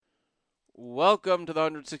Welcome to the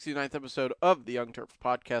 169th episode of the Young Terps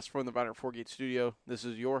podcast from the Viner 4Gate studio. This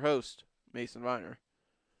is your host, Mason Viner.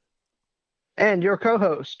 And your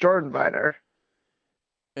co-host, Jordan Viner.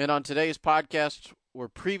 And on today's podcast, we're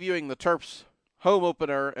previewing the Terps' home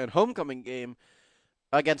opener and homecoming game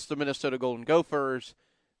against the Minnesota Golden Gophers,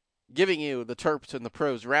 giving you the Terps and the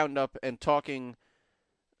Pros roundup and talking,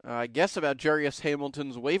 about Jarius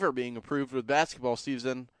Hamilton's waiver being approved with basketball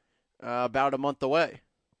season about a month away.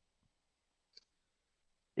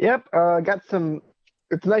 Yep, got some.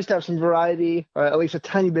 It's nice to have some variety, at least a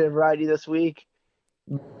tiny bit of variety this week.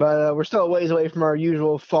 But we're still a ways away from our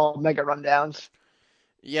usual fall mega rundowns.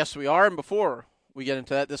 Yes, we are. And before we get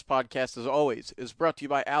into that, this podcast, as always, is brought to you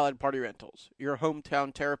by Allied Party Rentals, your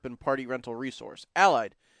hometown Terrapin party rental resource.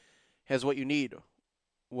 Allied has what you need,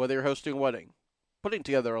 whether you're hosting a wedding, putting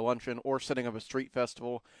together a luncheon, or setting up a street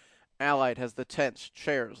festival. Allied has the tents,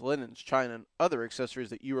 chairs, linens, china, and other accessories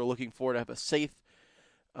that you are looking for to have a safe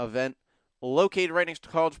event. Located right next to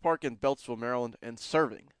College Park in Beltsville, Maryland, and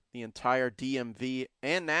serving the entire DMV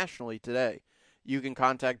and nationally today. You can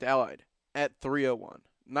contact Allied at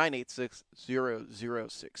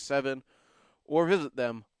 301-986-0067 or visit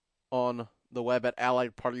them on the web at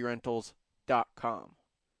alliedpartyrentals.com.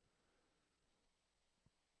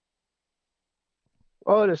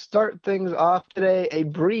 Well, to start things off today, a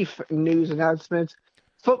brief news announcement.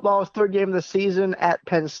 Football's third game of the season at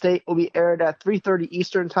Penn State will be aired at 3:30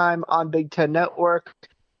 Eastern Time on Big Ten Network.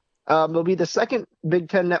 It'll be the second Big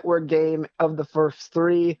Ten Network game of the first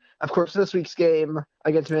three. Of course, this week's game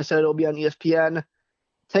against Minnesota will be on ESPN.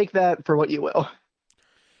 Take that for what you will.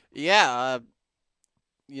 Yeah,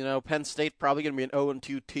 Penn State probably going to be an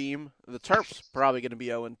 0-2 team. The Terps probably going to be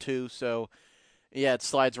 0-2, so yeah, it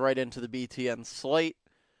slides right into the BTN slate.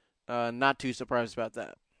 Not too surprised about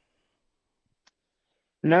that.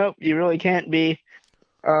 Nope, you really can't be.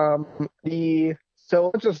 So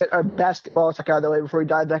let's just get our basketball talk out of the way before we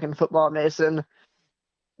dive back into football, Mason.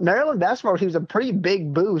 Maryland basketball team is a pretty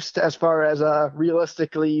big boost as far as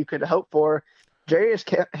realistically you could hope for.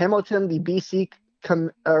 Jarius Hamilton, the BC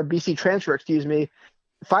transfer,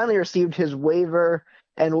 finally received his waiver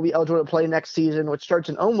and will be eligible to play next season, which starts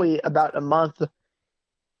in only about a month.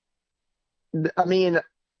 I mean,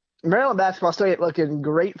 Maryland basketball still looking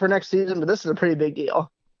great for next season, but this is a pretty big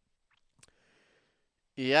deal.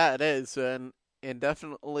 Yeah, it is, and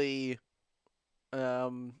definitely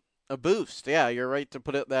a boost. Yeah, you're right to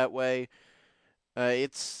put it that way.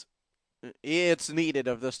 It's needed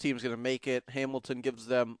if this team's going to make it. Hamilton gives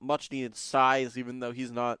them much needed size, even though he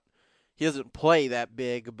doesn't play that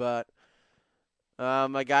big, but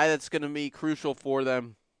a guy that's going to be crucial for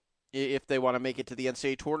them if they want to make it to the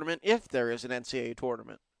NCAA tournament, if there is an NCAA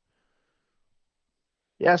tournament.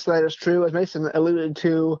 Yes, that is true. As Mason alluded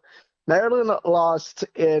to, Maryland lost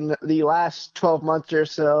in the last 12 months or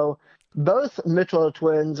so. Both Mitchell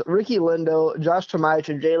twins, Ricky Lindo, Josh Tomich,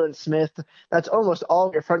 and Jalen Smith. That's almost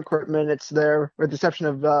all your front court minutes there, with the exception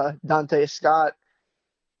of Dante Scott.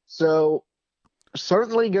 So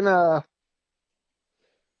certainly gonna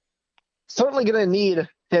need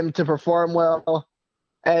him to perform well.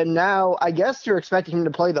 And now I guess you're expecting him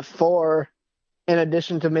to play the 4 in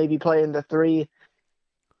addition to maybe playing the 3.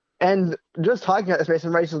 And just talking about this,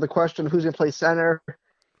 Mason, raises the question of who's going to play center.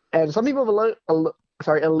 And some people have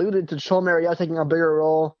alluded to Joel Marietta taking a bigger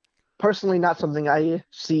role. Personally, not something I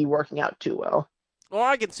see working out too well. Well,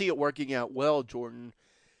 I can see it working out well, Jordan.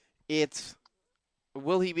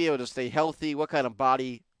 Will he be able to stay healthy? What kind of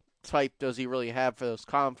body type does he really have for this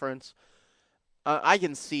conference? I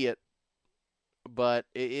can see it, but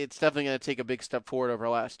it's definitely going to take a big step forward over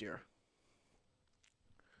last year.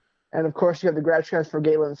 And of course, you have the grad transfer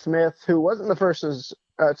Galen Smith, who wasn't the Terps'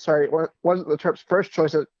 first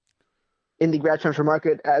choice in the grad transfer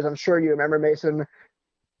market, as I'm sure you remember, Mason.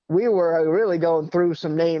 We were really going through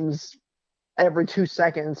some names every 2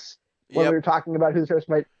 seconds when we were talking about who the Terps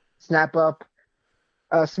might snap up.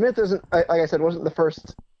 Smith isn't, like I said, wasn't the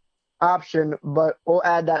first option, but we'll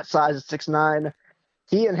add that size at 6'9".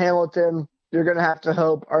 He and Hamilton, you're going to have to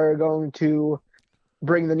hope, are going to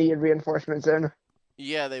bring the needed reinforcements in.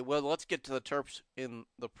 Yeah, they will. Let's get to the Terps in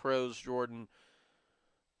the pros, Jordan.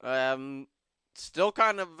 Still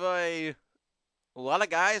kind of a lot of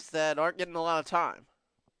guys that aren't getting a lot of time.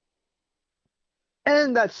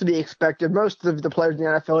 And that's to be expected. Most of the players in the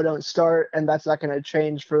NFL don't start, and that's not going to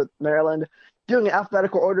change for Maryland. Doing an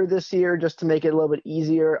alphabetical order this year just to make it a little bit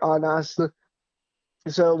easier on us.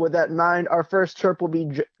 So with that in mind, our first Terp will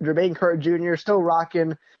be Jermaine Curry Jr., still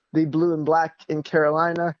rocking the blue and black in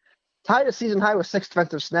Carolina. Tied a season high with 6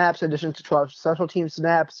 defensive snaps in addition to 12 special team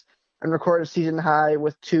snaps, and recorded a season high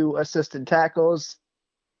with 2 assisted tackles.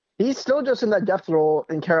 He's still just in that depth role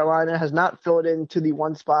in Carolina, has not filled into the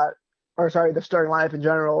one spot, or sorry, the starting lineup in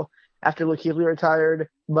general after Luke Kuechly retired,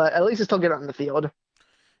 but at least he's still getting on the field.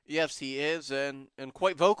 Yes, he is, and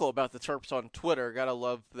quite vocal about the Terps on Twitter. Gotta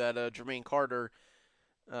love that Jermaine Carter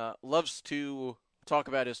loves to talk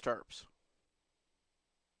about his Terps.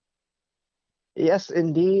 Yes,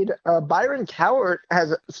 indeed. Byron Cowart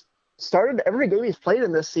has started every game he's played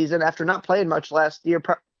in this season after not playing much last year.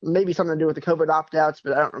 Maybe something to do with the COVID opt-outs,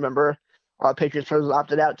 but I don't remember Patriots players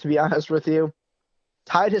opted out, to be honest with you.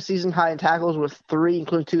 Tied his season high in tackles with 3,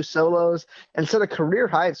 including 2 solos, and set a career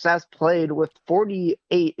high in stats played with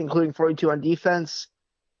 48, including 42 on defense.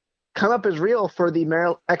 Come up as real for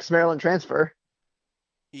the ex-Maryland transfer.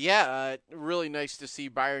 Yeah, really nice to see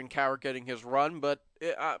Byron Cowart getting his run, but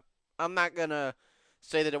I'm not gonna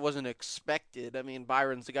say that it wasn't expected. I mean,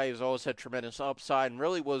 Byron's the guy who's always had tremendous upside and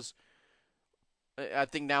really was. I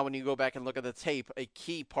think now when you go back and look at the tape, a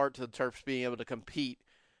key part to the Terps being able to compete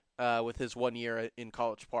with his 1 year in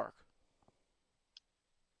College Park.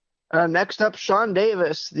 Next up, Sean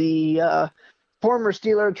Davis, the former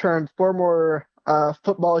Steeler turned former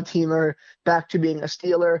football teamer back to being a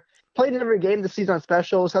Steeler. Played in every game this season on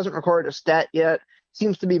specials, hasn't recorded a stat yet,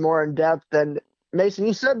 seems to be more in depth. And Mason,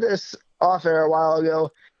 you said this off air a while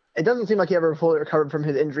ago. It doesn't seem like he ever fully recovered from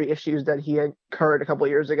his injury issues that he incurred a couple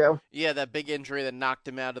years ago. Yeah, that big injury that knocked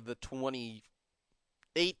him out of the 28-19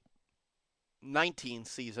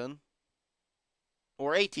 season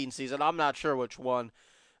or 18 season. I'm not sure which one.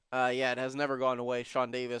 Yeah, it has never gone away.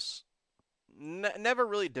 Sean Davis never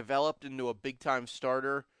really developed into a big time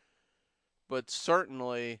starter, but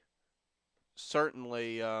certainly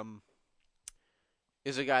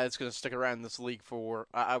is a guy that's going to stick around in this league for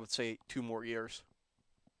I would say 2 more years.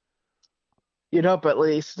 You'd hope at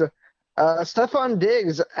least. Stephon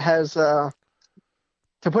Diggs has, to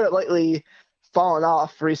put it lightly, fallen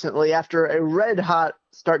off recently after a red hot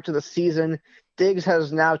start to the season. Diggs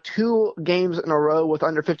has now 2 games in a row with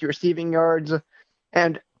under 50 receiving yards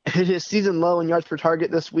and hit his season low in yards per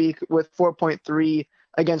target this week with 4.3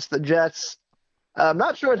 against the Jets. I'm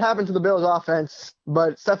not sure what happened to the Bills offense,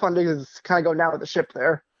 but Stephon Diggs is kind of going down with the ship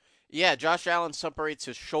there. Yeah, Josh Allen separates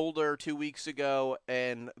his shoulder 2 weeks ago,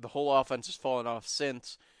 and the whole offense has fallen off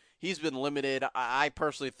since. He's been limited. I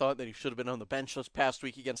personally thought that he should have been on the bench this past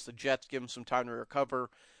week against the Jets, give him some time to recover.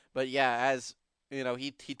 But yeah, as you know,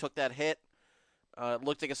 he took that hit. It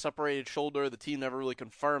looked like a separated shoulder. The team never really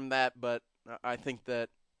confirmed that, but I think that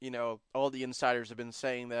all the insiders have been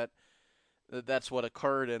saying that that's what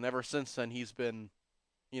occurred, and ever since then he's been,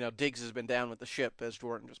 Diggs has been down with the ship, as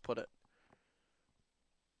Jordan just put it.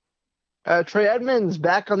 Trey Edmonds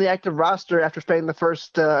back on the active roster after spending the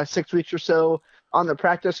first 6 weeks or so on the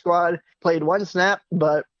practice squad. Played 1 snap,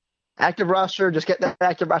 but active roster, just get that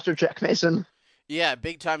active roster check, Mason. Yeah,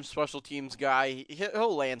 big time special teams guy.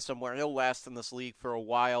 He'll land somewhere. He'll last in this league for a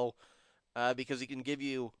while because he can give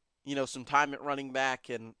you, some time at running back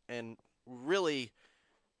and really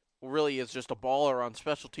is just a baller on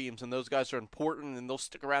special teams. And those guys are important, and they'll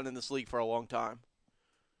stick around in this league for a long time.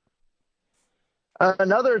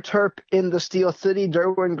 Another Terp in the Steel City,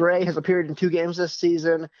 Derwin Gray, has appeared in 2 games this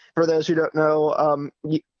season. For those who don't know,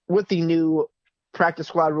 with the new practice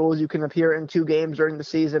squad rules, you can appear in 2 games during the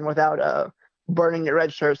season without burning your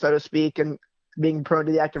red shirt, so to speak, and being prone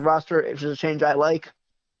to the active roster, which is a change I like.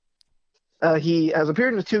 He has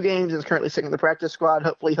appeared in 2 games and is currently sitting in the practice squad.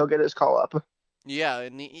 Hopefully he'll get his call up. Yeah,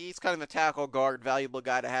 and he's kind of a tackle guard, valuable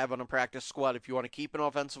guy to have on a practice squad if you want to keep an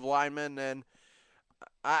offensive lineman. And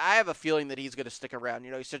I have a feeling that he's going to stick around.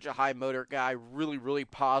 He's such a high motor guy, really, really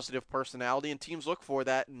positive personality, and teams look for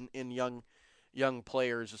that in young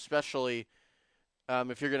players, especially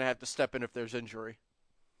if you're going to have to step in if there's injury.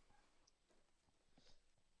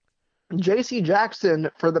 J.C. Jackson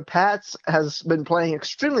for the Pats has been playing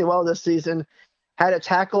extremely well this season. Had a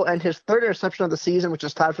tackle and his 3rd interception of the season, which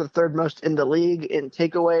is tied for the 3rd most in the league in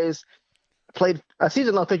takeaways. Played a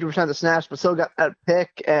season low 50% of the snaps, but still got that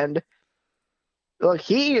pick. And look,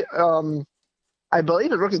 I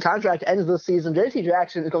believe his rookie contract ends this season. J.C.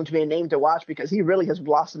 Jackson is going to be a name to watch because he really has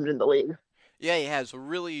blossomed in the league. Yeah, he has.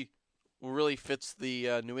 Really fits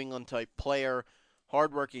the New England type player,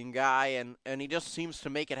 hardworking guy, and he just seems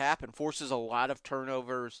to make it happen. Forces a lot of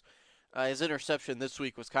turnovers. His interception this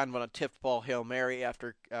week was kind of on a tipped ball Hail Mary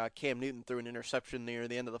after Cam Newton threw an interception near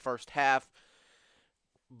the end of the first half.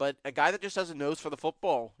 But a guy that just has a nose for the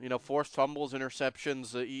football. Forced fumbles,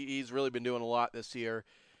 interceptions. He's really been doing a lot this year.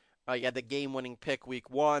 He had the game-winning pick week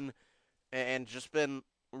 1 and just been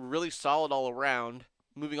really solid all around.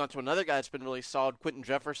 Moving on to another guy that's been really solid, Quentin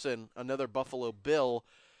Jefferson, another Buffalo Bill.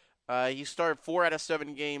 He started 4 out of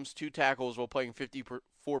 7 games, 2 tackles while playing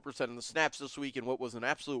 4% of the snaps this week in what was an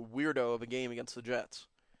absolute weirdo of a game against the Jets.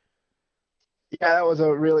 Yeah, that was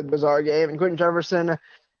a really bizarre game. And Quentin Jefferson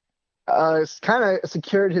kind of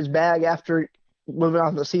secured his bag after moving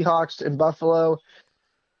on to the Seahawks in Buffalo.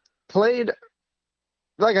 Played,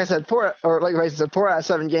 like I said, like Mason said, 4 out of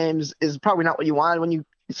 7 games is probably not what you want when you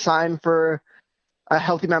sign for a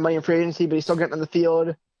healthy amount of money in free agency, but he's still getting on the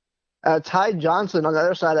field. Ty Johnson on the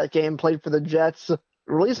other side of that game played for the Jets,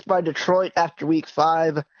 released by Detroit after week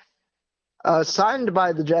 5, signed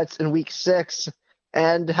by the Jets in week 6,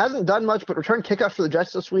 and hasn't done much but return kickoffs for the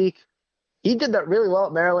Jets this week. He did that really well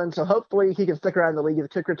at Maryland, so hopefully he can stick around in the league as a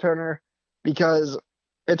kick returner because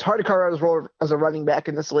it's hard to carve out his role as a running back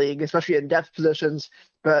in this league, especially in depth positions,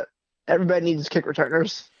 but everybody needs kick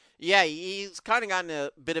returners. Yeah, he's kind of gotten a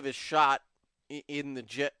bit of his shot in the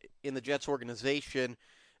Jets organization.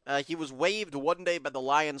 He was waived one day by the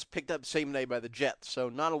Lions, picked up same day by the Jets, so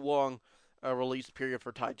not a long release period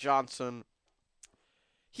for Ty Johnson.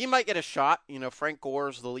 He might get a shot. Frank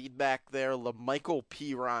Gore's the lead back there, LaMichael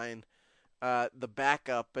Pirine, the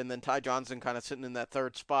backup, and then Ty Johnson kind of sitting in that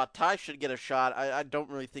third spot. Ty should get a shot. I don't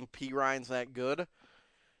really think Pirine's that good,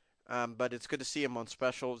 but it's good to see him on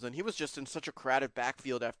specials. And he was just in such a crowded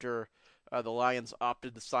backfield after the Lions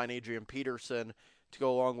opted to sign Adrian Peterson to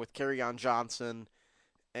go along with Kerryon Johnson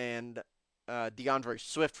and DeAndre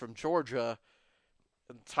Swift from Georgia.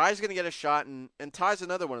 Ty's going to get a shot, and Ty's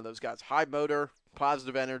another one of those guys. High motor,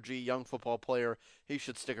 positive energy, young football player. He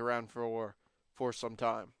should stick around for some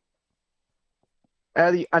time.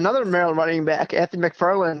 Another Maryland running back, Anthony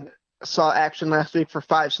McFarland, saw action last week for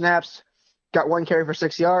 5 snaps, got 1 carry for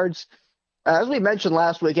 6 yards. As we mentioned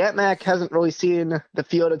last week, Ant Mac hasn't really seen the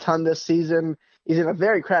field a ton this season. He's in a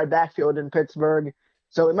very crowded backfield in Pittsburgh,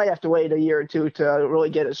 so we might have to wait a year or two to really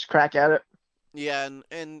get his crack at it. Yeah,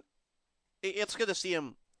 and it's good to see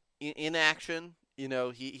him in action.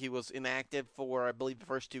 He was inactive for, I believe, the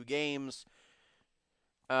first 2 games.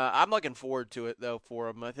 I'm looking forward to it, though, for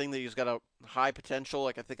him. I think that he's got a high potential,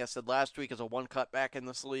 like I think I said last week, as a one-cut back in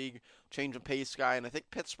this league, change of pace guy. And I think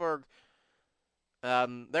Pittsburgh,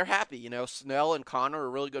 they're happy. Snell and Connor are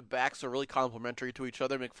really good backs. They're really complementary to each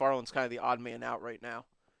other. McFarland's kind of the odd man out right now.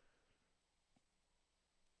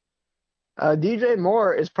 DJ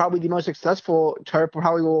Moore is probably the most successful Terp,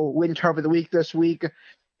 probably will win Terp of the Week this week.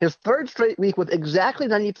 His 3rd straight week with exactly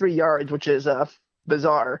 93 yards, which is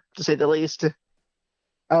bizarre, to say the least.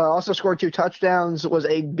 Also scored 2 touchdowns, was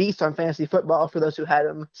a beast on fantasy football for those who had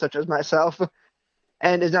him, such as myself,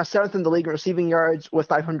 and is now 7th in the league in receiving yards with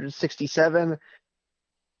 567.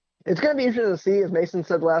 It's going to be interesting to see, as Mason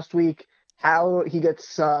said last week, how he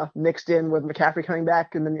gets mixed in with McCaffrey coming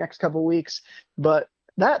back in the next couple of weeks. But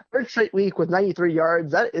that 3rd straight week with 93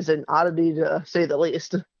 yards, that is an oddity to say the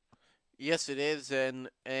least. Yes, it is,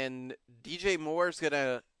 and DJ Moore's going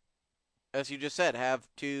to, as you just said, have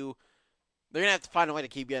to... They're going to have to find a way to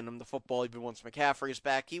keep getting him the football even once McCaffrey's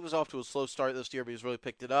back. He was off to a slow start this year, but he's really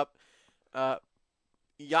picked it up. Yannick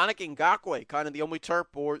Ngakoue, kind of the only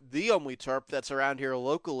Terp that's around here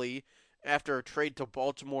locally after a trade to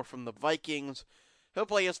Baltimore from the Vikings. He'll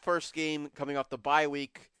play his first game coming off the bye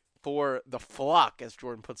week for the Flock, as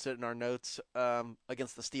Jordan puts it in our notes,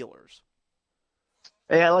 against the Steelers.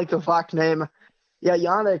 Hey, I like the Flock name. Yeah,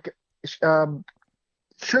 Yannick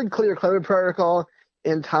should clear COVID protocol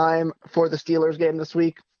in time for the Steelers game this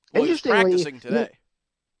week. Well, he was practicing today.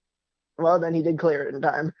 Well, then he did clear it in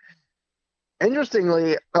time.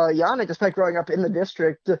 Interestingly, Yannick, despite growing up in the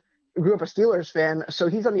district, grew up a Steelers fan, so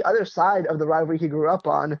he's on the other side of the rivalry he grew up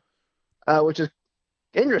on, which is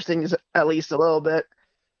interesting, at least a little bit.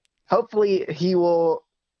 Hopefully, he will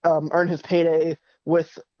earn his payday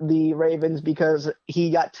with the Ravens because he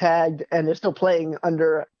got tagged and is still playing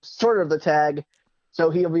under sort of the tag. So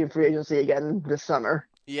he'll be in free agency again this summer.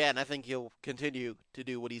 Yeah, and I think he'll continue to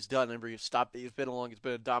do what he's done every stop that he's been along. He's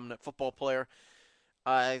been a dominant football player.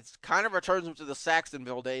 It kind of returns him to the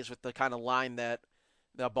Saxonville days with the kind of line that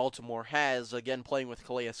Baltimore has, again playing with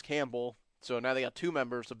Calais Campbell. So now they got 2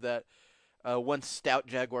 members of that once stout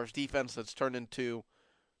Jaguars defense that's turned into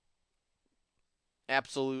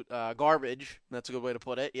absolute garbage. That's a good way to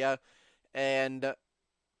put it, yeah. And...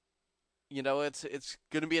 it's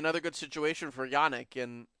going to be another good situation for Yannick,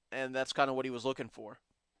 and that's kind of what he was looking for.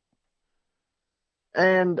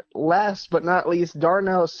 And last but not least,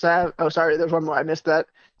 Darnell Savage. Oh, sorry, there's one more. I missed that.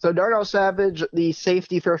 So Darnell Savage, the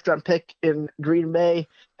safety first-round pick in Green Bay,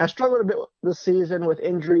 has struggled a bit this season with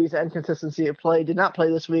injuries and consistency of play. Did not play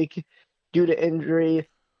this week due to injury.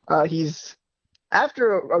 He's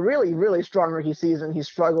after a really, really strong rookie season, he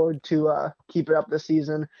struggled to keep it up this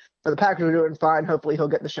season. But the Packers are doing fine. Hopefully he'll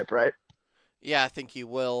get the ship right. Yeah, I think he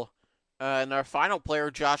will. And our final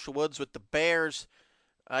player, Josh Woods with the Bears,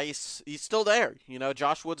 he's still there.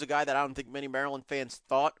 Josh Woods, a guy that I don't think many Maryland fans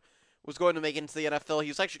thought was going to make it into the NFL. He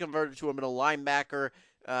was actually converted to a middle linebacker.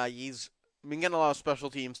 He's been getting a lot of special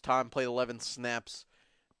teams time, played 11 snaps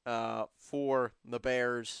for the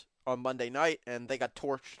Bears on Monday night, and they got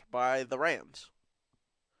torched by the Rams.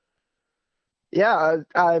 Yeah,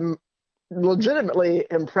 I'm legitimately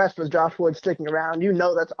impressed with Josh Wood sticking around.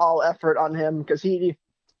 That's all effort on him because he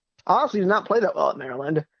honestly did not play that well at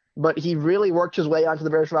Maryland, but he really worked his way onto the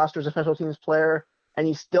Bears roster as a special teams player, and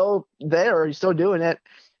he's still there. He's still doing it.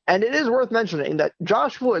 And it is worth mentioning that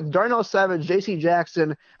Josh Woods, Darnell Savage, J.C.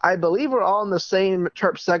 Jackson, I believe we're all in the same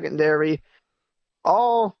Terps secondary,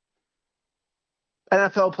 all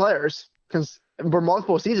NFL players because for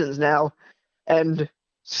multiple seasons now, and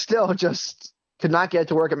still just could not get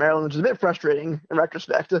to work at Maryland, which is a bit frustrating in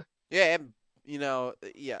retrospect. Yeah,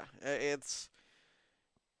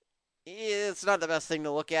 it's not the best thing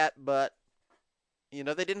to look at, but they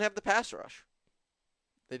didn't have the pass rush.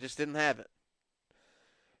 They just didn't have it.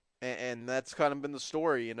 And that's kind of been the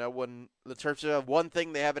story, when the Terps have one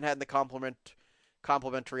thing, they haven't had the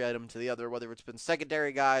complementary item to the other, whether it's been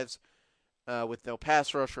secondary guys with no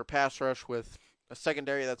pass rush or pass rush with a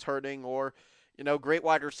secondary that's hurting, or, great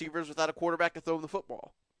wide receivers without a quarterback to throw them the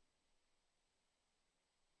football.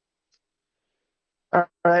 All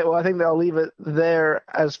right, well, I think they'll leave it there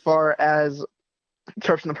as far as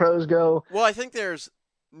Terps and the pros go. Well, I think there's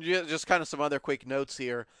just kind of some other quick notes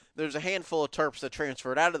here. There's a handful of Terps that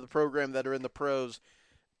transferred out of the program that are in the pros.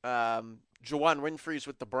 Jawan Winfrey's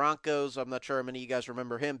with the Broncos. I'm not sure how many of you guys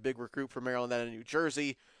remember him. Big recruit from Maryland out of New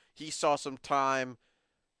Jersey. He saw some time.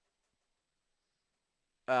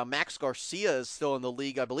 Max Garcia is still in the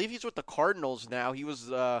league. I believe he's with the Cardinals now. He was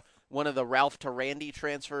one of the Ralph to Randy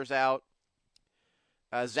transfers out.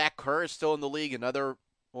 Zach Kerr is still in the league.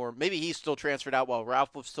 Or maybe he's still transferred out while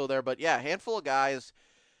Ralph was still there. But yeah, a handful of guys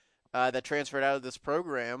that transferred out of this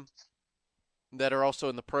program that are also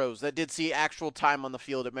in the pros that did see actual time on the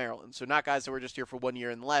field at Maryland. So not guys that were just here for 1 year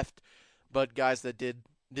and left, but guys that did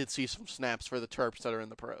see some snaps for the Terps that are in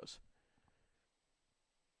the pros.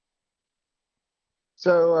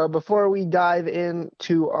 So before we dive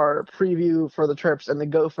into our preview for the Terps and the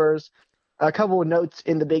Gophers, a couple of notes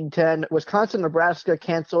in the Big Ten. Wisconsin, Nebraska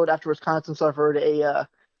canceled after Wisconsin suffered a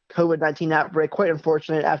COVID-19 outbreak. Quite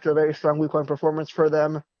unfortunate after a very strong week one performance for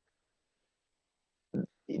them.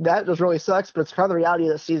 That just really sucks, but it's kind of the reality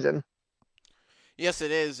of the season. Yes,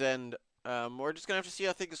 it is, and we're just going to have to see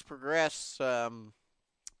how things progress.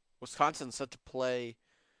 Wisconsin's set to play,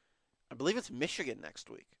 I believe it's Michigan next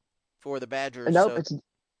week for the Badgers. Nope,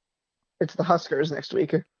 it's the Huskers next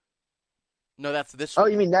week. No, that's this week. Oh,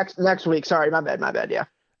 you mean next week. Sorry, my bad, yeah.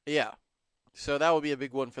 Yeah. So that will be a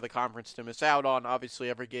big one for the conference to miss out on. Obviously,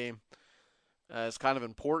 every game is kind of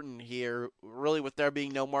important here, really, with there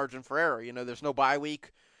being no margin for error. There's no bye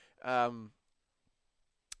week. That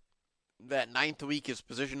ninth week is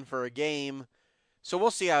positioned for a game. So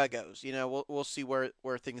we'll see how it goes. We'll see where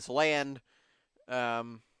things land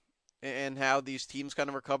and how these teams kind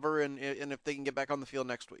of recover and if they can get back on the field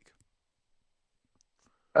next week.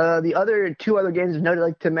 The two other games I'd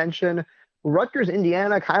like to mention, Rutgers,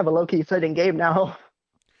 Indiana, kind of a low-key exciting game now.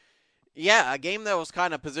 Yeah, a game that was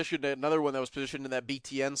kind of positioned, another one that was positioned in that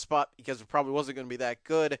BTN spot because it probably wasn't going to be that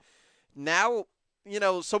good. Now,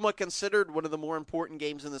 somewhat considered one of the more important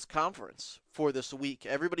games in this conference for this week.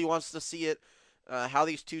 Everybody wants to see it, how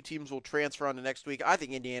these two teams will transfer on to next week. I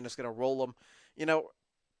think Indiana's going to roll them.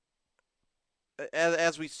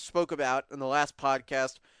 As we spoke about in the last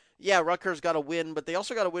podcast, yeah, Rutgers got a win, but they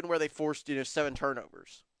also got a win where they forced 7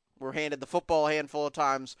 turnovers. Were handed the football a handful of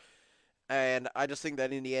times, and I just think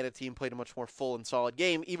that Indiana team played a much more full and solid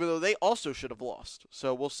game, even though they also should have lost.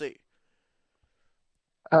 So we'll see.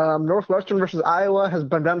 Northwestern versus Iowa has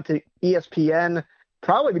been done to ESPN,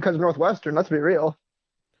 probably because of Northwestern, let's be real.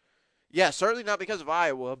 Yeah, certainly not because of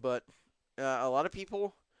Iowa, but a lot of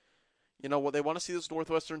people, what they want to see this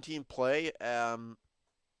Northwestern team play, and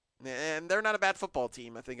they're not a bad football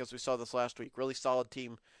team, I think, as we saw this last week. Really solid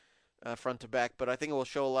team front to back, but I think it will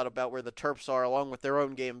show a lot about where the Terps are, along with their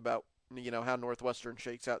own game about, how Northwestern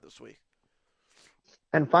shakes out this week.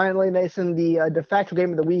 And finally, Mason, the de facto game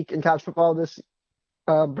of the week in college football this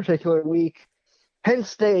particular week, Penn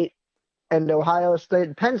State and Ohio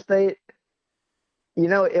State. Penn State,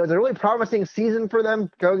 it was a really promising season for them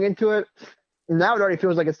going into it. Now it already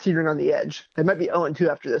feels like it's teetering on the edge. They might be 0-2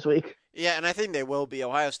 after this week. Yeah, and I think they will be.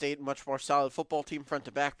 Ohio State, much more solid football team front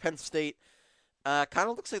to back. Penn State kind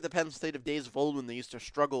of looks like the Penn State of days of old when they used to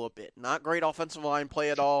struggle a bit. Not great offensive line play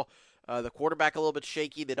at all. The quarterback a little bit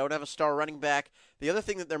shaky. They don't have a star running back. The other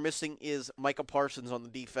thing that they're missing is Micah Parsons on the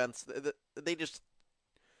defense.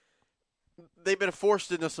 They've been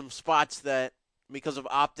forced into some spots that because of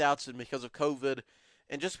opt-outs and because of COVID,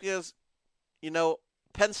 and just because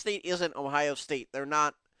Penn State isn't Ohio State. They're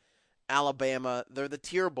not Alabama. They're the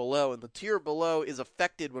tier below, and the tier below is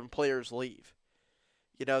affected when players leave.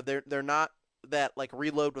 They're not that like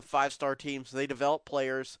reload with 5-star teams. They develop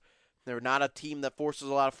players. They're not a team that forces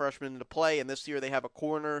a lot of freshmen into play. And this year they have a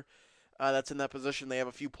corner that's in that position. They have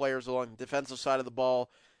a few players along the defensive side of the ball.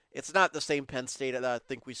 It's not the same Penn State that I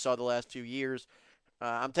think we saw the last few years.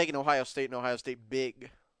 I'm taking Ohio State and Ohio State big.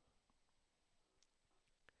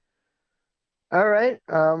 All right.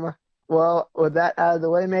 Well, with that out of the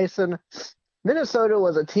way, Mason, Minnesota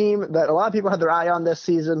was a team that a lot of people had their eye on this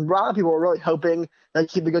season. A lot of people were really hoping they'd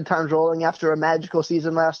keep the good times rolling after a magical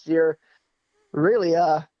season last year. Really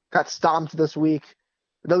got stomped this week.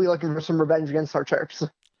 They'll be looking for some revenge against our Terps.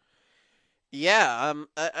 Yeah,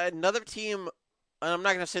 another team. I'm not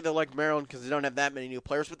going to say they're like Maryland because they don't have that many new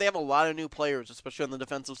players, but they have a lot of new players, especially on the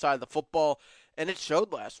defensive side of the football, and it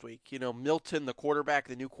showed last week. Milton, the quarterback,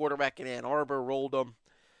 the new quarterback in Ann Arbor, rolled them.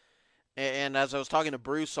 And as I was talking to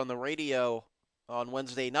Bruce on the radio on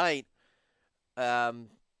Wednesday night, um,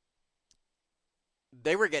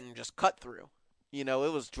 they were getting just cut through. It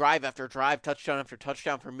was drive after drive, touchdown after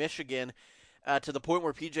touchdown for Michigan, to the point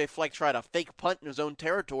where PJ Fleck tried a fake punt in his own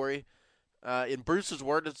territory. In Bruce's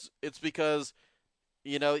word, it's because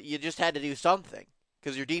you just had to do something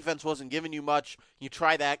because your defense wasn't giving you much. You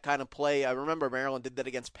try that kind of play. I remember Maryland did that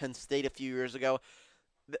against Penn State a few years ago.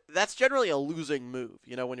 That's generally a losing move.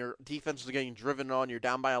 When your defense is getting driven on, you're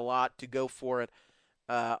down by a lot, to go for it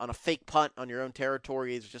on a fake punt on your own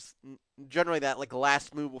territory is just generally that like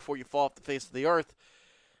last move before you fall off the face of the earth.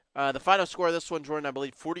 The final score of this one, Jordan, I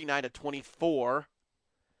believe 49-24,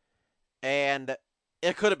 and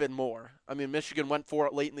it could have been more. I mean, Michigan went for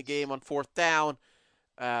it late in the game on fourth down.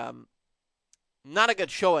 Not a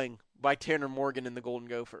good showing by Tanner Morgan and the Golden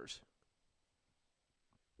Gophers.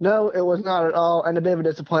 No, it was not at all, and a bit of a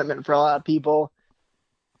disappointment for a lot of people.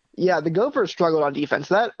 Yeah, the Gophers struggled on defense.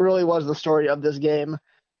 That really was the story of this game.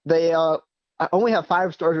 They only have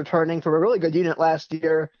 5 stars returning from a really good unit last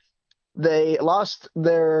year. They lost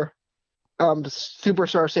their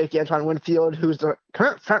superstar safety, Antoine Winfield, who's the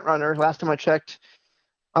current front runner, last time I checked,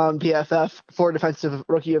 on PFF for Defensive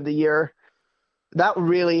Rookie of the Year. That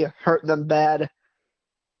really hurt them bad.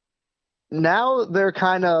 Now they're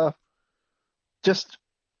kind of just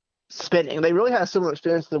spinning. They really had a similar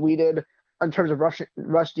experience that we did in terms of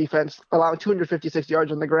rush defense, allowing 256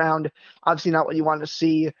 yards on the ground. Obviously not what you want to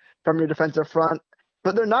see from your defensive front.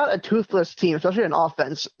 But they're not a toothless team, especially in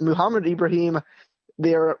offense. Muhammad Ibrahim,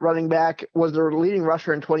 their running back, was their leading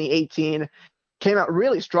rusher in 2018. Came out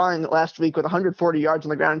really strong last week with 140 yards on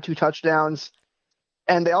the ground and 2 touchdowns.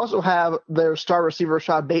 And they also have their star receiver,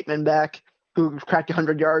 Rashad Bateman, back, who cracked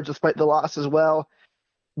 100 yards despite the loss as well.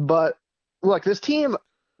 But look, this team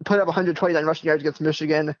put up 129 rushing yards against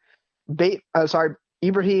Michigan.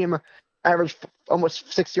 Ibrahim averaged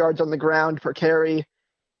almost 6 yards on the ground per carry.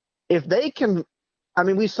 If they can,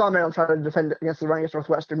 we saw Maryland try to defend against the run against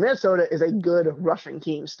Northwestern. Minnesota is a good rushing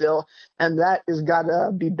team still, and that has got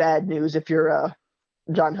to be bad news if you're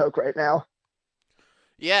John Hoke right now.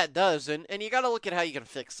 Yeah, it does, and you got to look at how you can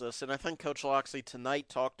fix this. And I think Coach Loxley tonight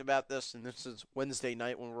talked about this, and this is Wednesday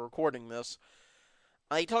night when we're recording this.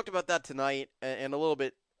 He talked about that tonight and a little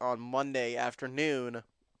bit on Monday afternoon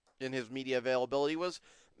in his media availability. Was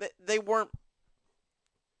they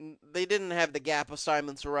didn't have the gap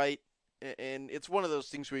assignments right, and it's one of those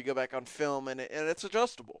things where you go back on film and it's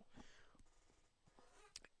adjustable.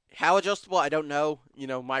 How adjustable, I don't know.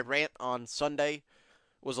 My rant on Sunday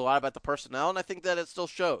was a lot about the personnel, and I think that it still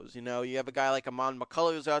shows. You have a guy like Amon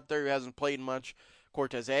McCullough who's out there who hasn't played much.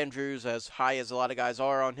 Cortez Andrews, as high as a lot of guys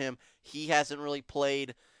are on him, he hasn't really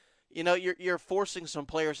played. You're forcing some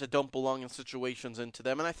players that don't belong in situations into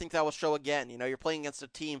them, and I think that will show again. You're playing against a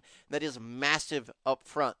team that is massive up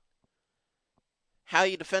front. How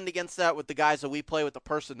you defend against that with the guys that we play with, the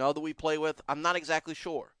personnel that we play with, I'm not exactly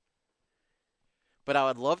sure. But I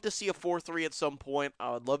would love to see a 4-3 at some point.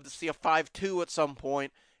 I would love to see a 5-2 at some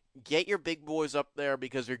point. Get your big boys up there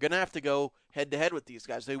because you're going to have to go head-to-head with these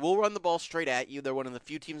guys. They will run the ball straight at you. They're one of the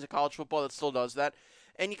few teams in college football that still does that.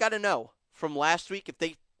 And you got to know, from last week, if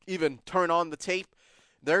they even turn on the tape,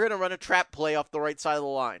 they're going to run a trap play off the right side of the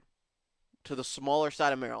line to the smaller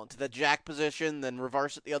side of Maryland, to the jack position, then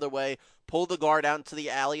reverse it the other way, pull the guard out into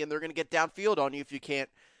the alley, and they're going to get downfield on you if you can't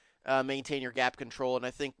maintain your gap control. And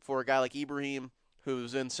I think for a guy like Ibrahim,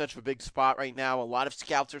 who's in such a big spot right now, a lot of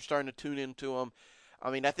scouts are starting to tune into him. I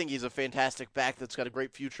mean, I think he's a fantastic back that's got a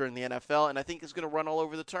great future in the NFL, and I think he's going to run all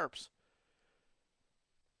over the Terps.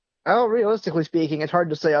 Oh, realistically speaking, it's hard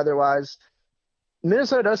to say otherwise.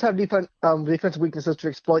 Minnesota does have defensive weaknesses to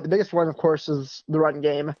exploit. The biggest one, of course, is the run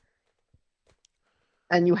game,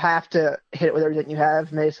 and you have to hit it with everything you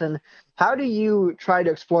have, Mason. How do you try to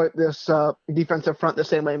exploit this defensive front the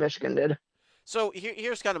same way Michigan did? So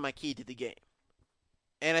here's kind of my key to the game,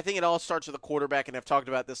 and I think it all starts with the quarterback, and I've talked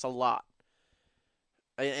about this a lot.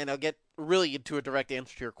 And I'll get really into a direct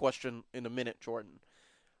answer to your question in a minute, Jordan.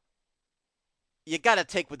 You got to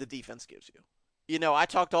take what the defense gives you. You know, I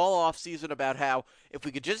talked all offseason about how if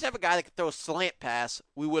we could just have a guy that could throw a slant pass,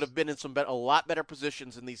 we would have been in a lot better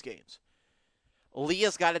positions in these games.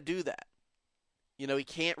 Leah's got to do that. You know, he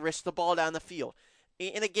can't risk the ball down the field.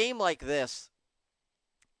 In a game like this,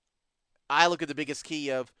 I look at the biggest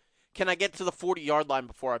key of, can I get to the 40-yard line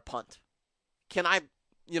before I punt? Can I,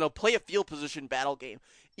 play a field position battle game?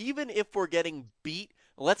 Even if we're getting beat,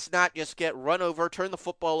 let's not just get run over, turn the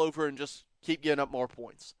football over, and just keep getting up more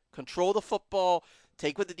points. Control the football,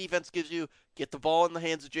 take what the defense gives you, get the ball in the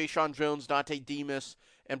hands of Ja'Shawn Jones, Dante Demas,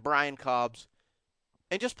 and Brian Cobbs,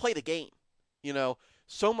 and just play the game. You know,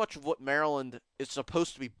 so much of what Maryland is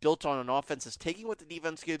supposed to be built on offense is taking what the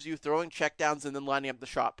defense gives you, throwing checkdowns, and then lining up the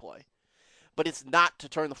shot play. But it's not to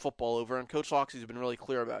turn the football over, and Coach Loxley's been really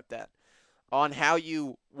clear about that. On how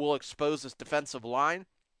you will expose this defensive line,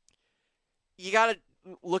 you got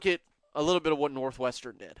to look at a little bit of what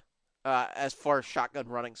Northwestern did as far as shotgun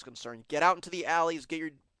running is concerned. Get out into the alleys, get your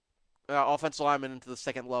offensive linemen into the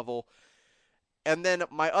second level. And then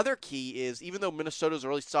my other key is, even though Minnesota's a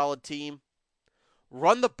really solid team,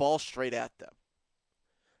 run the ball straight at them.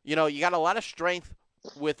 You know, you got a lot of strength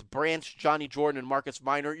with Branch, Johnny Jordan, and Marcus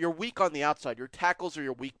Minor. You're weak on the outside. Your tackles are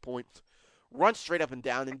your weak points. Run straight up and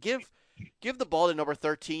down and give the ball to number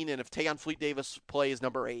 13, and if Tayon Fleet Davis plays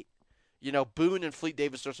number 8. You know, Boone and Fleet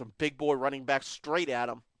Davis are some big boy running backs straight at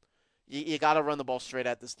them. You got to run the ball straight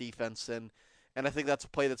at this defense, and I think that's a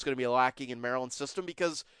play that's going to be lacking in Maryland's system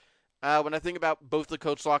because when I think about both the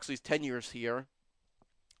Coach Loxley's tenures here,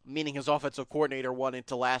 meaning his offensive coordinator won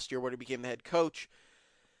into last year when he became the head coach,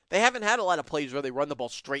 they haven't had a lot of plays where they run the ball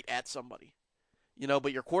straight at somebody. You know,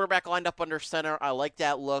 but your quarterback lined up under center, I like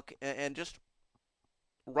that look, and just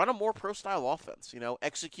run a more pro-style offense. You know,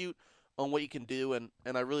 execute on what you can do, and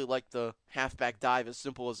I really like the halfback dive, as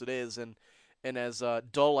simple as it is, and as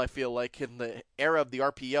dull I feel like in the era of the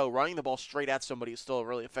RPO, running the ball straight at somebody is still a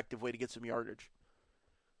really effective way to get some yardage.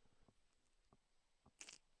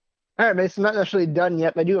 All right, Mason, not necessarily done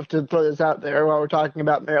yet, but I do have to throw this out there while we're talking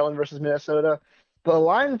about Maryland versus Minnesota. The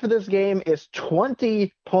line for this game is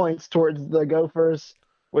 20 points towards the Gophers,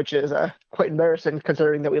 which is quite embarrassing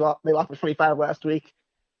considering that they lost with 25 last week.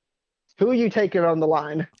 Who are you taking on the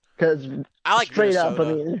line? Because I like straight up, I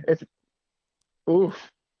Minnesota. mean, it's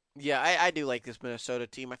oof. Yeah, I do like this Minnesota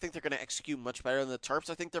team. I think they're going to execute much better than the Terps.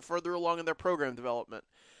 I think they're further along in their program development.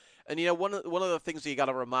 And you know, one of the things that you got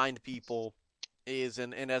to remind people is,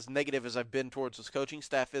 and as negative as I've been towards this coaching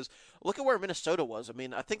staff is, look at where Minnesota was. I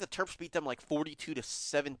mean, I think the Terps beat them like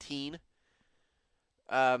 42-17.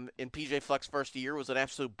 In PJ Fleck's first year, it was an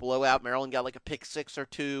absolute blowout. Maryland got like a pick six or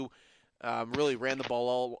two. Really ran the ball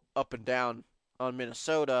all up and down on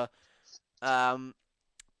Minnesota. Um,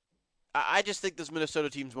 I just think this Minnesota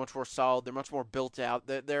team's much more solid. They're much more built out.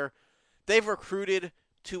 They've recruited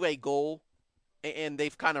to a goal, and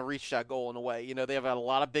they've kind of reached that goal in a way. You know, they have a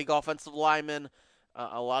lot of big offensive linemen,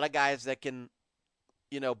 a lot of guys that can,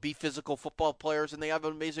 be physical football players, and they have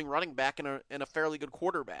an amazing running back and a fairly good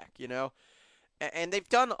quarterback. You know, and they've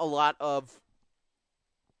done a lot of.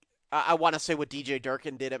 I want to say what DJ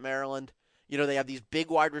Durkin did at Maryland. You know, they have these big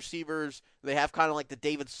wide receivers. They have kind of like the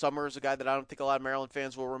David Summers, a guy that I don't think a lot of Maryland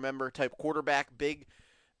fans will remember, type quarterback, big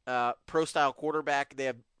pro-style quarterback. They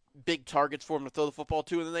have big targets for him to throw the football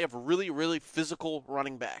to, and then they have really, really physical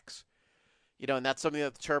running backs. You know, and that's something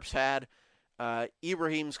that the Terps had.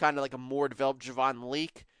 Ibrahim's kind of like a more developed Javon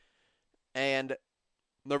Leak, and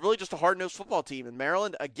they're really just a hard-nosed football team. And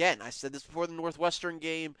Maryland, again, I said this before the Northwestern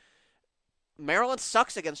game, Maryland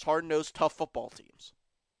sucks against hard-nosed, tough football teams.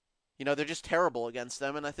 You know, they're just terrible against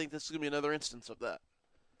them, and I think this is going to be another instance of that.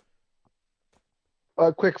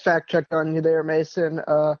 A quick fact check on you there, Mason.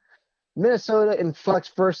 Minnesota in Fleck's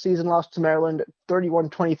first season lost to Maryland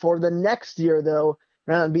 31-24. The next year, though,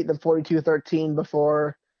 Maryland beat them 42-13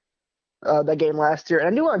 before that game last year. And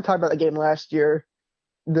I do want to talk about the game last year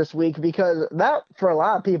this week because that, for a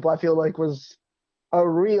lot of people, I feel like was a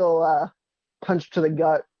real punch to the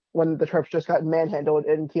gut when the Terps just got manhandled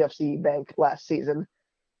in TFC Bank last season.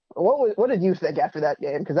 What did you think after that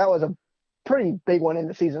game? Because that was a pretty big one in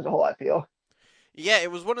the season as a whole, I feel. Yeah,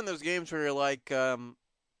 it was one of those games where you're like,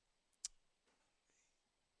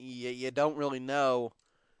 you don't really know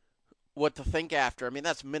what to think after. I mean,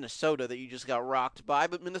 that's Minnesota that you just got rocked by,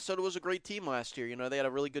 but Minnesota was a great team last year. You know, they had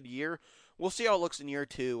a really good year. We'll see how it looks in year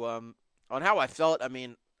two. On how I felt, I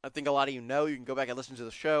mean, I think a lot of you know. You can go back and listen to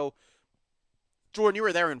the show. Jordan, you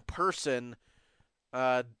were there in person.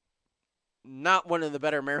 Uh, Not one of the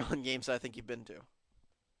better Maryland games I think you've been to.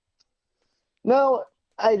 No,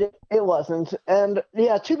 it wasn't. And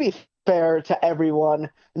yeah, to be fair to everyone,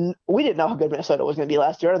 we didn't know how good Minnesota was going to be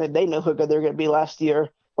last year. I don't think they knew how good they were going to be last year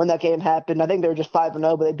when that game happened. I think they were just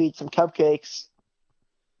 5-0, but they beat some cupcakes.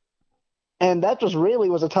 And that just really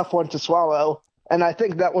was a tough one to swallow. And I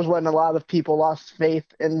think that was when a lot of people lost faith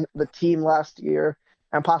in the team last year,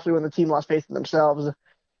 and possibly when the team lost faith in themselves.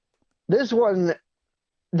 This one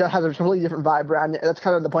that has a completely different vibe around it. That's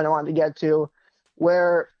kind of the point I wanted to get to,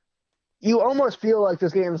 where you almost feel like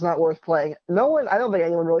this game is not worth playing. No one, I don't think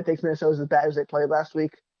anyone really thinks Minnesota's as bad as they played last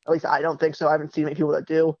week. At least I don't think so. I haven't seen many people that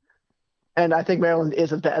do. And I think Maryland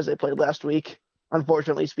is as bad as they played last week,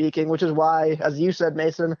 unfortunately speaking, which is why, as you said,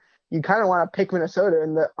 Mason, you kind of want to pick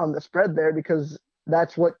Minnesota on the spread there because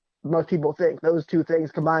that's what most people think. Those two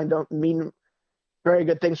things combined don't mean very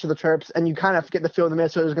good things for the Terps, and you kind of get the feeling that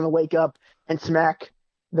Minnesota is going to wake up and smack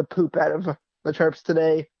the poop out of the Terps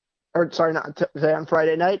today, or sorry, not today on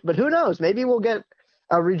Friday night. But who knows? Maybe we'll get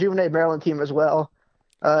a rejuvenated Maryland team as well.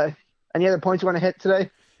 Uh, any other points you want to hit today?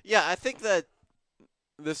 Yeah, I think that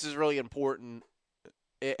this is really important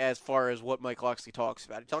as far as what Mike Locksley talks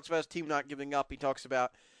about. He talks about his team not giving up. He talks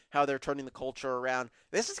about how they're turning the culture around.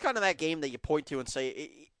 This is kind of that game that you point to and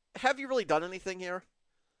say, have you really done anything here?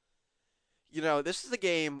 You know, this is a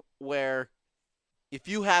game where if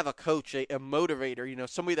you have a coach, a motivator, you know,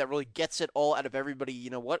 somebody that really gets it all out of everybody, you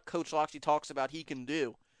know, what Coach Locksley talks about he can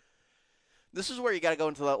do. This is where you got to go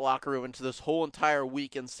into that locker room, into this whole entire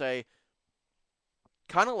week and say,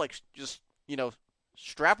 kind of like just, you know,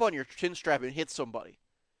 strap on your chin strap and hit somebody.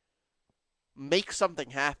 Make something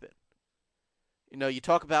happen. You know, you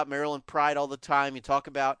talk about Maryland pride all the time. You talk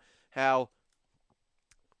about how,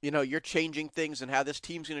 you know, you're changing things and how this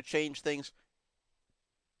team's going to change things.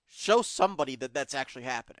 Show somebody that that's actually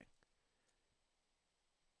happening.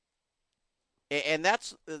 And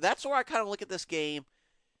that's where I kind of look at this game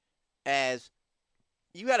as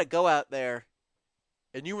you got to go out there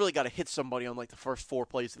and you really got to hit somebody on like the first 4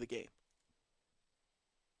 plays of the game.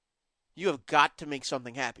 You have got to make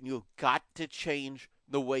something happen. You have got to change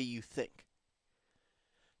the way you think.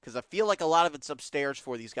 Because I feel like a lot of it's upstairs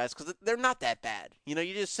for these guys because they're not that bad. You know,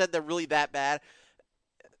 you just said they're really that bad.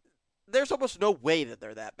 There's almost no way that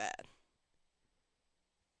they're that bad.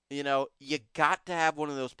 You know, you got to have one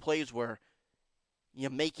of those plays where you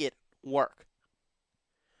make it work.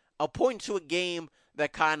 I'll point to a game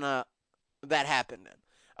that that happened in.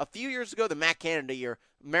 A few years ago, the Matt Canada year,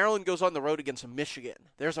 Maryland goes on the road against Michigan.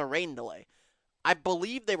 There's a rain delay. I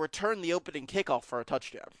believe they returned the opening kickoff for a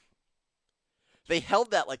touchdown. They held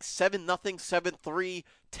that like 7-0, 7-3,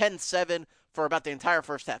 10-7 for about the entire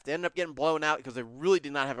first half. They ended up getting blown out because they really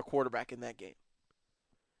did not have a quarterback in that game.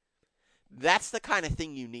 That's the kind of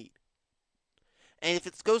thing you need. And if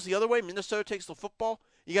it goes the other way, Minnesota takes the football,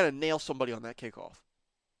 you got to nail somebody on that kickoff.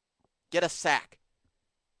 Get a sack.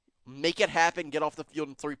 Make it happen, get off the field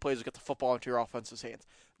in 3 plays and get the football into your offense's hands.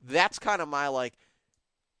 That's kind of my, like,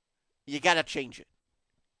 you got to change it.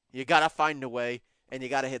 You got to find a way, and you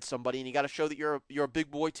got to hit somebody, and you got to show that you're a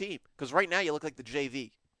big boy team. Because right now you look like the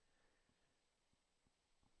JV.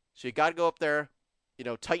 So you got to go up there, you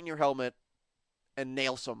know, tighten your helmet, and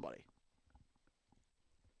nail somebody.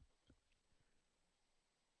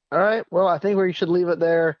 All right. Well, I think we should leave it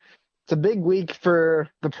there. It's a big week for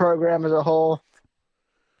the program as a whole.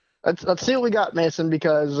 Let's see what we got, Mason,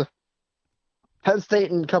 because Penn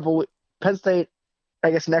State in a couple Penn State,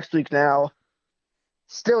 I guess next week now,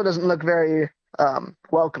 still doesn't look very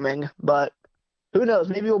welcoming. But who knows?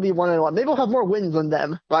 Maybe we'll be 1-1. Maybe we'll have more wins than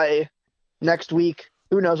them by next week.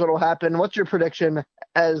 Who knows what will happen? What's your prediction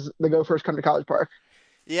as the Gophers come to College Park?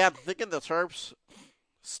 Yeah, I'm thinking the Terps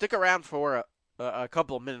stick around for a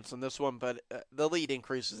couple of minutes in this one, but the lead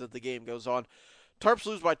increases as the game goes on. Terps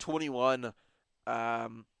lose by 21,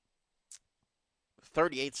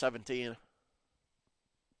 38-17.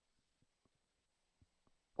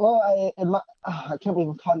 Well, I can't believe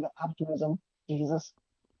I'm calling it optimism. Jesus.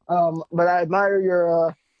 But I admire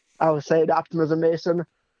your, I would say, optimism, Mason.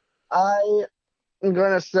 I am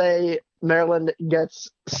going to say Maryland gets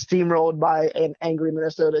steamrolled by an angry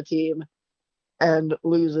Minnesota team and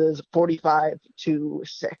loses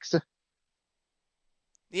 45-6.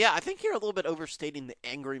 Yeah, I think you're a little bit overstating the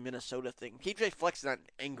angry Minnesota thing. PJ Fleck's not an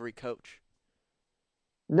angry coach.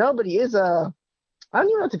 No, but he is a. I don't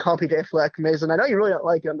even know what to call PJ Fleck, Mason. I know you really don't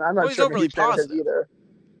like him. I'm Well, not he's sure I'm a overly huge fan of his positive. either.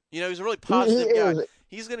 He's a really He positive guy. is.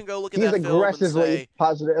 He's going to go look at He's that film and aggressively say,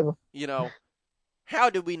 positive. you know, how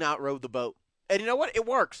did we not row the boat? And you know what? It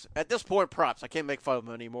works. At this point, props. I can't make fun of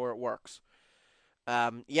him anymore. It works.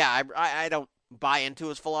 I don't buy into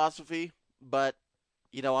his philosophy, but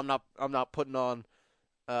I'm not putting on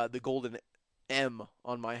the golden M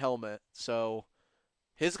on my helmet. So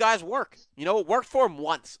his guys work. It worked for him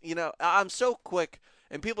once. I'm so quick,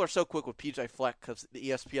 and people are so quick with PJ Fleck because the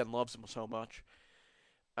ESPN loves him so much.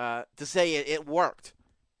 To say it worked.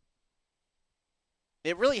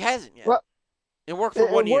 It really hasn't yet. Well, It worked for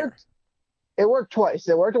it 1 year. worked. It worked twice.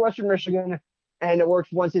 It worked at Western Michigan, and it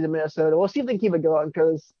worked once in Minnesota. We'll see if they keep it going.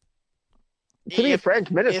 Because to be If frank,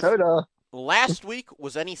 if Minnesota. last week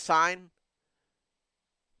was any sign,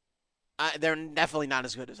 they're definitely not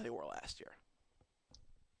as good as they were last year.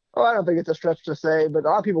 Oh, I don't think it's a stretch to say, but a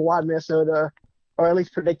lot of people wanted Minnesota, or at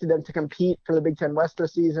least predicted them to compete for the Big Ten West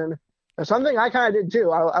this season. Or something I kind of did too.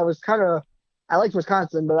 I was kind of, I liked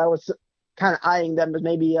Wisconsin, but I was kind of eyeing them as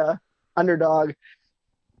maybe a underdog.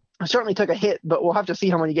 I certainly took a hit, but we'll have to see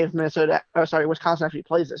how many games Minnesota, oh, sorry, Wisconsin actually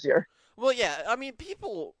plays this year. Well, yeah, I mean,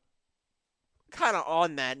 people kind of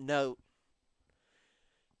on that note,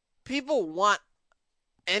 people want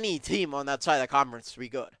any team on that side of the conference to be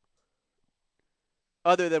good,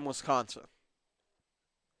 other than Wisconsin.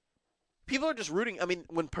 People are just rooting. I mean,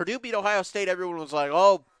 when Purdue beat Ohio State, everyone was like,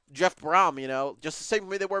 "Oh, Jeff Brom," just the same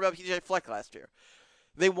way they were about PJ Fleck last year.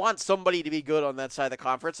 They want somebody to be good on that side of the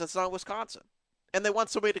conference. That's not Wisconsin. And they want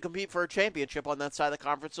somebody to compete for a championship on that side of the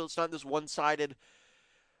conference, so it's not this one-sided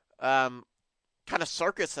kind of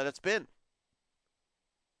circus that it's been.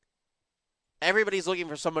 Everybody's looking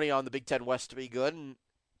for somebody on the Big Ten West to be good,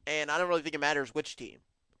 and I don't really think it matters which team.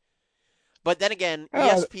 But then again, Uh,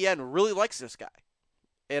 ESPN really likes this guy.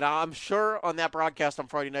 And I'm sure on that broadcast on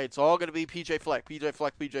Friday night, it's all going to be PJ Fleck, PJ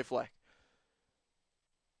Fleck, PJ Fleck.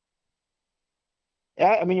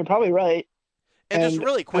 yeah, I mean, you're probably right. And just And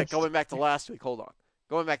really quick, it's, going back to last week, hold on.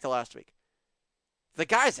 Going back to last week. The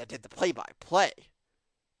guys that did the play-by-play.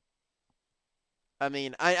 I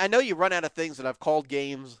mean, I know you run out of things that I've called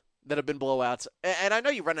games that have been blowouts, and I know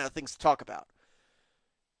you run out of things to talk about.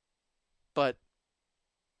 But,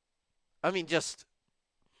 I mean,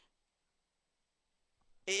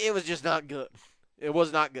 it was just not good. It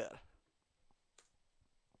was not good.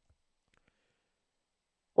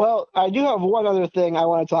 well, I do have one other thing I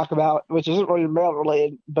want to talk about, which isn't really Maryland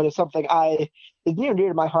related, but it's something is near and dear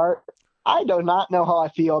to my heart. I do not know how I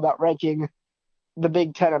feel about ranking the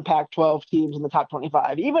Big Ten and Pac-12 teams in the top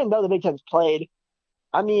 25, even though the Big Ten's played.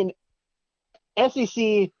 I mean,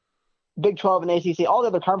 SEC, Big 12, and ACC, all the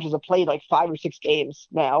other conferences have played like 5 or 6 games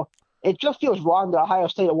now. It just feels wrong that Ohio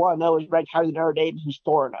State at 1-0 is ranked higher than Notre Dame, who's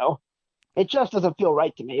 4-0. It just doesn't feel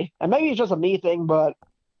right to me. And maybe it's just a me thing, but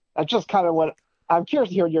that's just kind of what I'm curious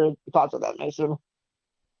to hear your thoughts on that, Mason.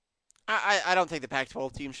 I don't think the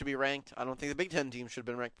Pac-12 team should be ranked. I don't think the Big Ten team should have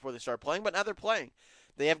been ranked before they start playing, but now they're playing.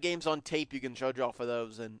 They have games on tape you can judge off of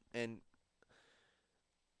those, and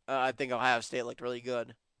I think Ohio State looked really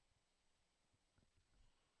good.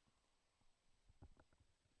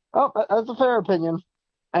 Oh, that's a fair opinion.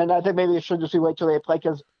 And I think maybe it should just be wait till they play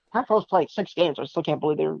because Pac-12's playing 6 games. I still can't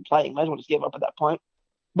believe they were playing. Might as well just give up at that point.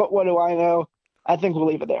 But what do I know? I think we'll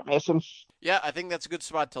leave it there, Mason. Yeah, I think that's a good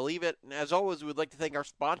spot to leave it. And as always, we'd like to thank our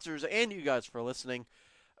sponsors and you guys for listening.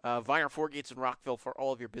 Viner Forgates in Rockville for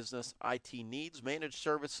all of your business IT needs, managed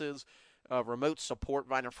services, remote support.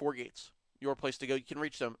 Viner Forgates, your place to go. You can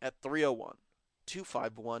reach them at 301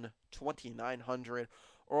 251 2900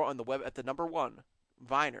 or on the web at the number one,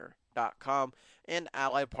 Viner.com. And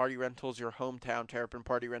Allied Party Rentals, your hometown Terrapin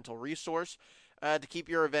party rental resource. To keep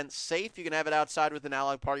your events safe, you can have it outside with an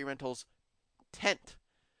Allied Party Rentals tent.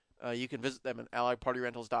 You can visit them at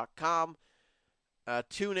alliedpartyrentals.com.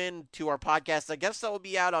 Tune in to our podcast. I guess that will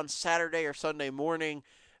be out on Saturday or Sunday morning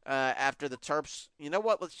after the Terps. You know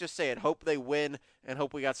what? Let's just say it. Hope they win and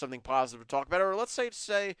hope we got something positive to talk about. Or let's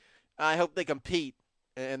say I hope they compete.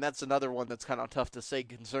 And that's another one that's kind of tough to say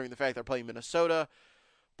considering the fact they're playing Minnesota.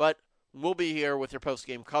 But we'll be here with your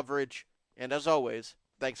post-game coverage. And as always,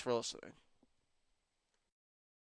 thanks for listening.